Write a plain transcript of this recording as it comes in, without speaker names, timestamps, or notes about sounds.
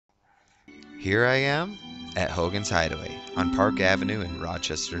Here I am at Hogans Hideaway on Park Avenue in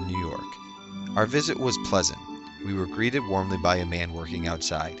Rochester, New York. Our visit was pleasant. We were greeted warmly by a man working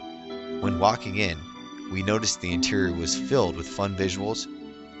outside. When walking in, we noticed the interior was filled with fun visuals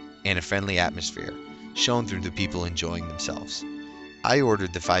and a friendly atmosphere, shown through the people enjoying themselves. I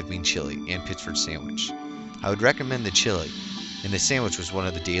ordered the 5-bean chili and Pittsburgh Sandwich. I would recommend the chili, and the sandwich was one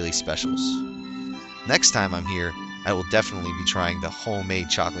of the daily specials. Next time I'm here, I will definitely be trying the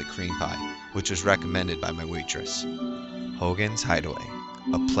homemade chocolate cream pie, which was recommended by my waitress. Hogan's Hideaway,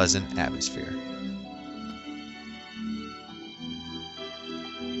 a pleasant atmosphere.